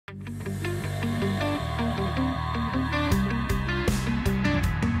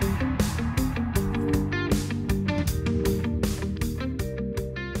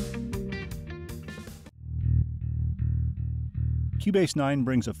Cubase 9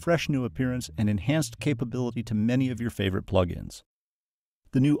 brings a fresh new appearance and enhanced capability to many of your favorite plugins.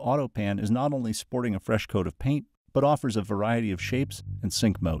 The new AutoPan is not only sporting a fresh coat of paint, but offers a variety of shapes and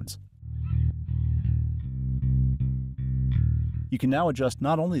sync modes. You can now adjust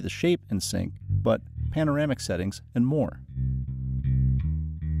not only the shape and sync, but panoramic settings and more.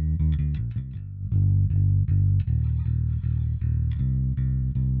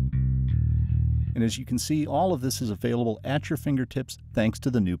 And as you can see, all of this is available at your fingertips thanks to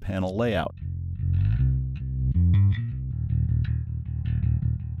the new panel layout.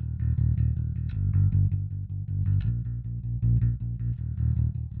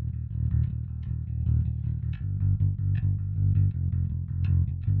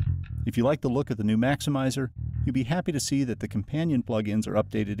 If you like the look of the new maximizer, you'll be happy to see that the companion plugins are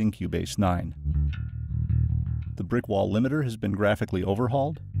updated in Cubase 9. The Brickwall Limiter has been graphically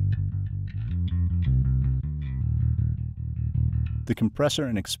overhauled. The compressor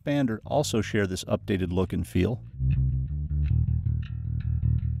and expander also share this updated look and feel.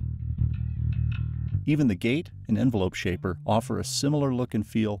 Even the gate and envelope shaper offer a similar look and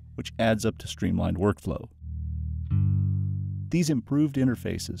feel, which adds up to streamlined workflow. These improved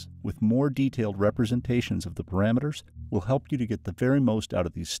interfaces, with more detailed representations of the parameters, will help you to get the very most out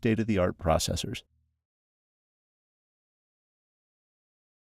of these state-of-the-art processors.